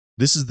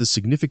This is the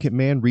Significant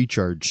Man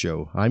Recharge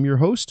Show. I'm your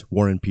host,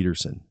 Warren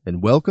Peterson,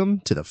 and welcome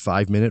to the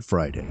 5-Minute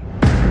Friday.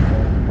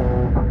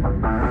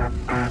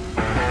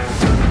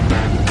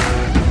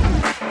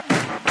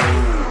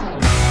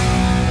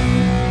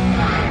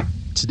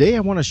 Today I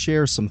want to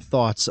share some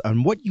thoughts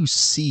on what you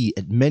see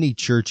at many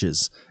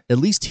churches, at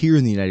least here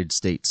in the United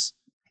States.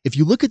 If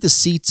you look at the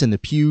seats and the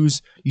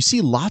pews, you see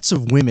lots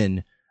of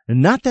women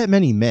and not that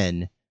many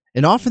men.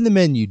 And often the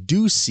men you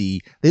do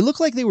see, they look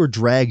like they were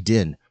dragged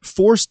in,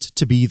 forced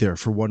to be there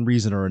for one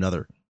reason or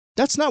another.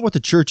 That's not what the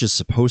church is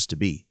supposed to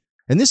be.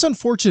 And this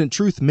unfortunate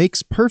truth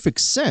makes perfect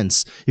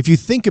sense if you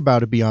think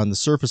about it beyond the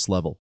surface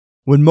level.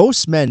 When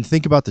most men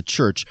think about the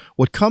church,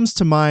 what comes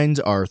to mind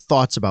are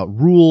thoughts about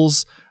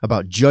rules,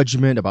 about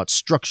judgment, about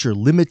structure,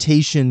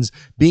 limitations,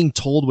 being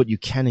told what you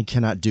can and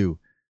cannot do.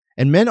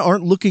 And men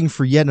aren't looking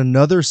for yet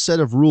another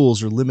set of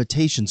rules or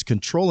limitations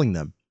controlling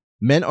them.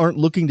 Men aren't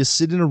looking to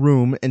sit in a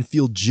room and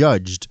feel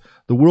judged.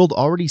 The world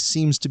already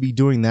seems to be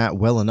doing that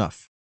well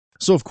enough.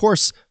 So of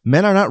course,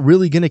 men are not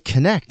really going to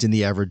connect in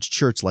the average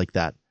church like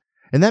that.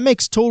 And that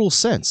makes total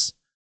sense.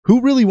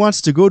 Who really wants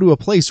to go to a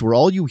place where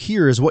all you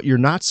hear is what you're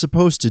not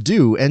supposed to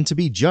do and to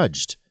be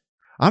judged?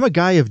 I'm a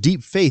guy of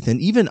deep faith, and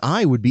even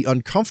I would be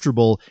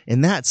uncomfortable in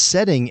that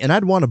setting, and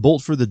I'd want to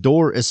bolt for the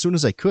door as soon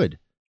as I could.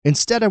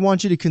 Instead, I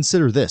want you to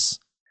consider this.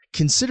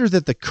 Consider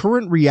that the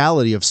current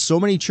reality of so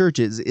many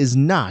churches is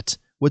not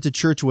what the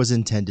church was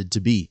intended to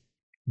be.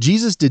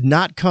 Jesus did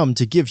not come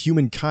to give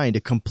humankind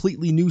a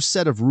completely new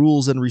set of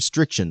rules and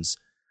restrictions.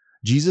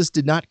 Jesus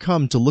did not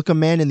come to look a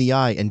man in the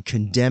eye and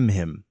condemn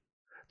him.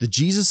 The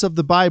Jesus of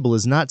the Bible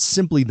is not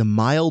simply the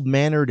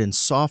mild-mannered and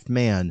soft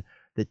man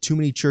that too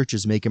many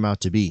churches make him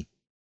out to be.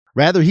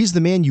 Rather, he's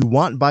the man you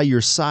want by your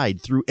side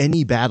through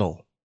any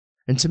battle.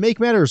 And to make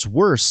matters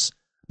worse,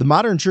 the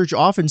modern church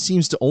often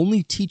seems to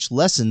only teach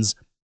lessons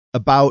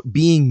about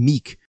being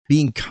meek,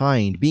 being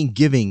kind, being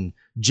giving,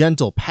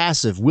 gentle,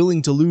 passive,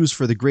 willing to lose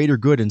for the greater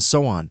good, and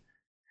so on.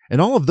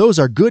 And all of those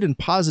are good and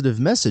positive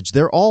message.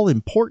 They're all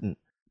important.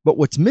 But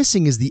what's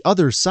missing is the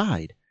other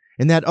side.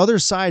 And that other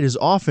side is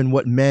often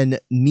what men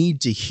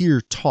need to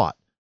hear taught.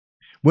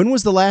 When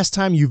was the last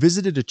time you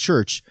visited a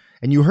church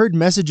and you heard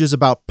messages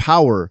about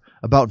power,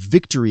 about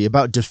victory,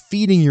 about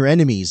defeating your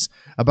enemies,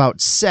 about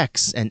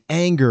sex and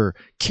anger,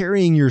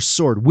 carrying your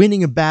sword,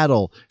 winning a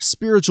battle,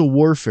 spiritual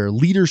warfare,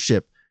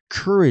 leadership,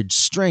 courage,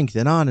 strength,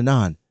 and on and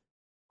on?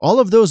 All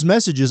of those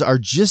messages are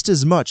just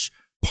as much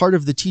part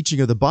of the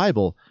teaching of the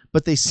Bible,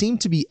 but they seem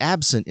to be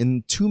absent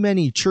in too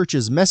many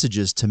churches'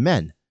 messages to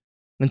men.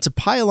 And to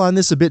pile on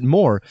this a bit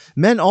more,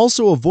 men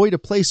also avoid a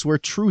place where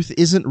truth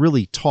isn't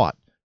really taught.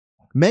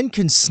 Men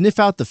can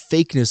sniff out the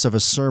fakeness of a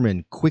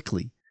sermon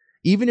quickly.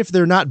 Even if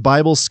they're not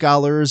Bible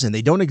scholars and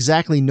they don't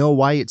exactly know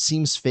why it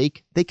seems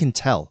fake, they can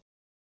tell.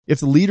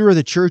 If the leader of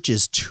the church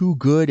is too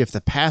good, if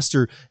the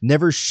pastor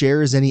never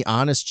shares any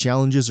honest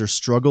challenges or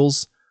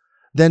struggles,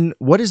 then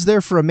what is there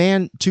for a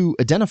man to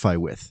identify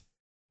with?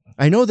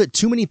 I know that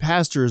too many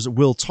pastors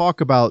will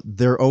talk about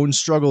their own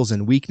struggles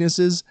and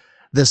weaknesses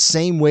the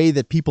same way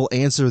that people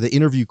answer the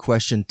interview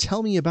question,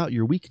 "Tell me about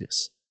your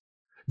weakness."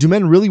 Do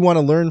men really want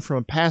to learn from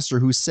a pastor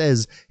who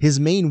says his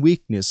main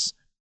weakness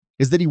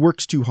is that he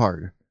works too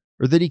hard,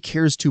 or that he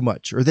cares too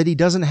much, or that he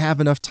doesn't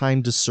have enough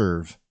time to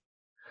serve?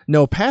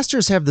 No,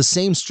 pastors have the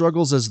same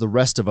struggles as the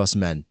rest of us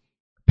men.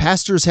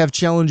 Pastors have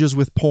challenges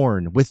with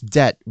porn, with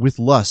debt, with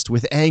lust,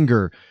 with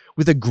anger,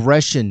 with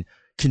aggression,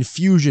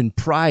 confusion,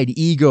 pride,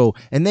 ego,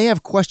 and they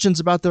have questions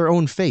about their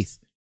own faith.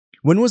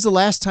 When was the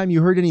last time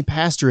you heard any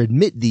pastor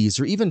admit these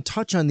or even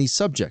touch on these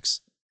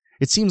subjects?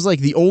 It seems like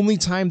the only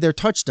time they're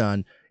touched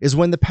on is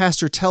when the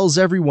pastor tells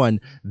everyone,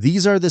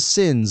 these are the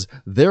sins,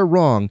 they're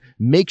wrong,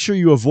 make sure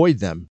you avoid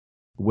them.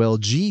 Well,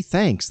 gee,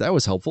 thanks, that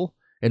was helpful.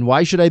 And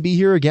why should I be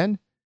here again?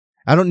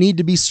 I don't need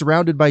to be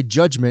surrounded by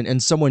judgment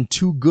and someone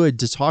too good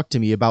to talk to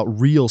me about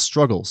real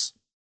struggles.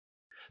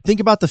 Think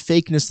about the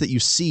fakeness that you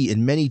see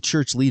in many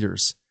church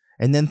leaders,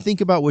 and then think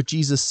about what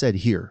Jesus said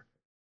here.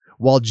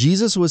 While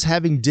Jesus was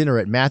having dinner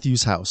at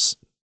Matthew's house,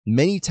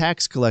 many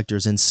tax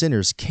collectors and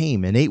sinners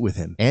came and ate with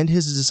him and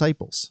his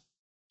disciples.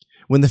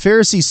 When the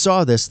Pharisees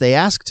saw this, they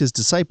asked his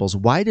disciples,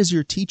 "Why does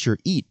your teacher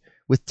eat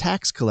with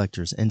tax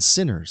collectors and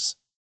sinners?"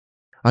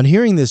 On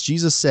hearing this,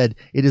 Jesus said,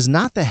 "It is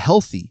not the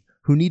healthy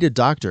who need a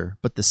doctor,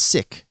 but the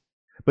sick.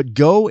 But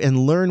go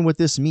and learn what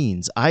this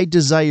means. I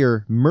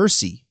desire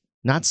mercy,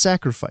 not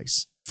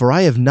sacrifice. For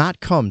I have not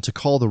come to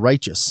call the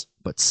righteous,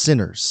 but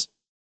sinners."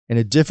 In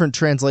a different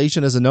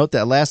translation, as a note,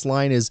 that last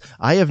line is,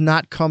 "I have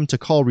not come to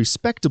call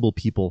respectable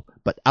people,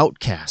 but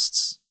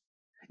outcasts."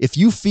 If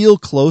you feel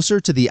closer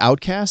to the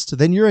outcast,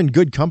 then you're in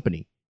good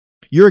company.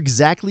 You're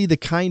exactly the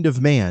kind of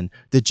man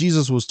that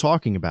Jesus was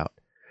talking about.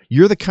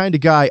 You're the kind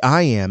of guy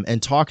I am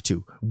and talk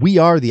to. We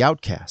are the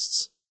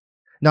outcasts.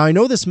 Now, I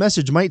know this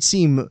message might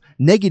seem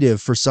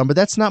negative for some, but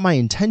that's not my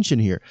intention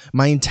here.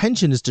 My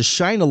intention is to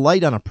shine a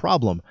light on a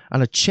problem,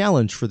 on a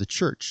challenge for the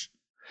church.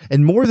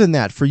 And more than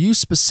that, for you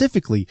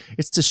specifically,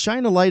 it's to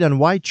shine a light on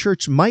why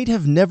church might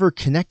have never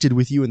connected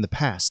with you in the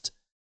past.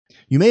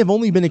 You may have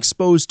only been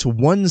exposed to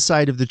one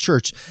side of the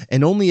church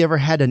and only ever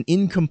had an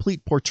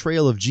incomplete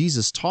portrayal of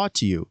Jesus taught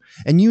to you,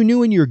 and you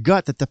knew in your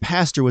gut that the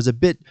pastor was a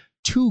bit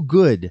too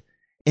good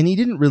and he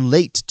didn't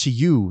relate to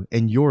you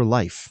and your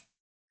life.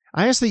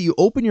 I ask that you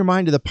open your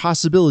mind to the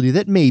possibility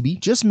that maybe,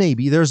 just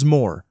maybe, there's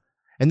more,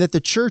 and that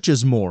the church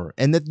is more,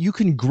 and that you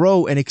can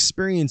grow and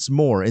experience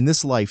more in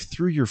this life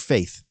through your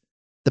faith.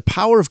 The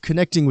power of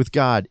connecting with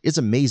God is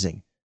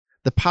amazing.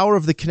 The power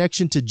of the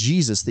connection to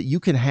Jesus that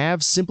you can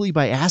have simply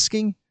by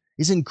asking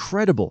is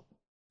incredible.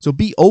 So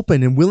be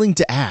open and willing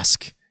to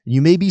ask, and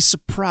you may be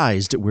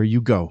surprised at where you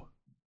go.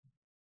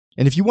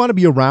 And if you want to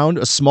be around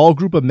a small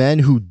group of men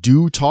who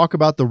do talk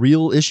about the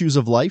real issues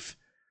of life,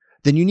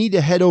 then you need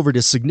to head over to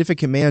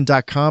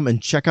significantman.com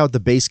and check out the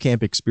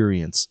Basecamp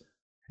experience.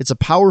 It's a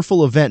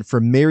powerful event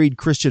for married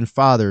Christian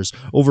fathers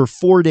over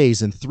 4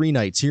 days and 3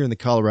 nights here in the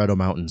Colorado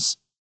Mountains.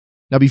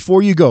 Now,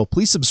 before you go,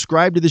 please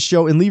subscribe to the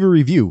show and leave a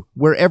review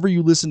wherever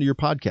you listen to your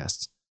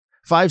podcasts.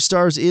 5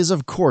 stars is,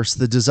 of course,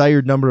 the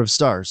desired number of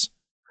stars.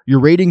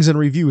 Your ratings and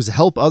reviews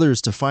help others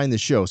to find the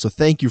show, so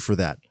thank you for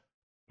that.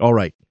 All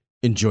right,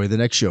 enjoy the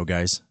next show,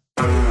 guys.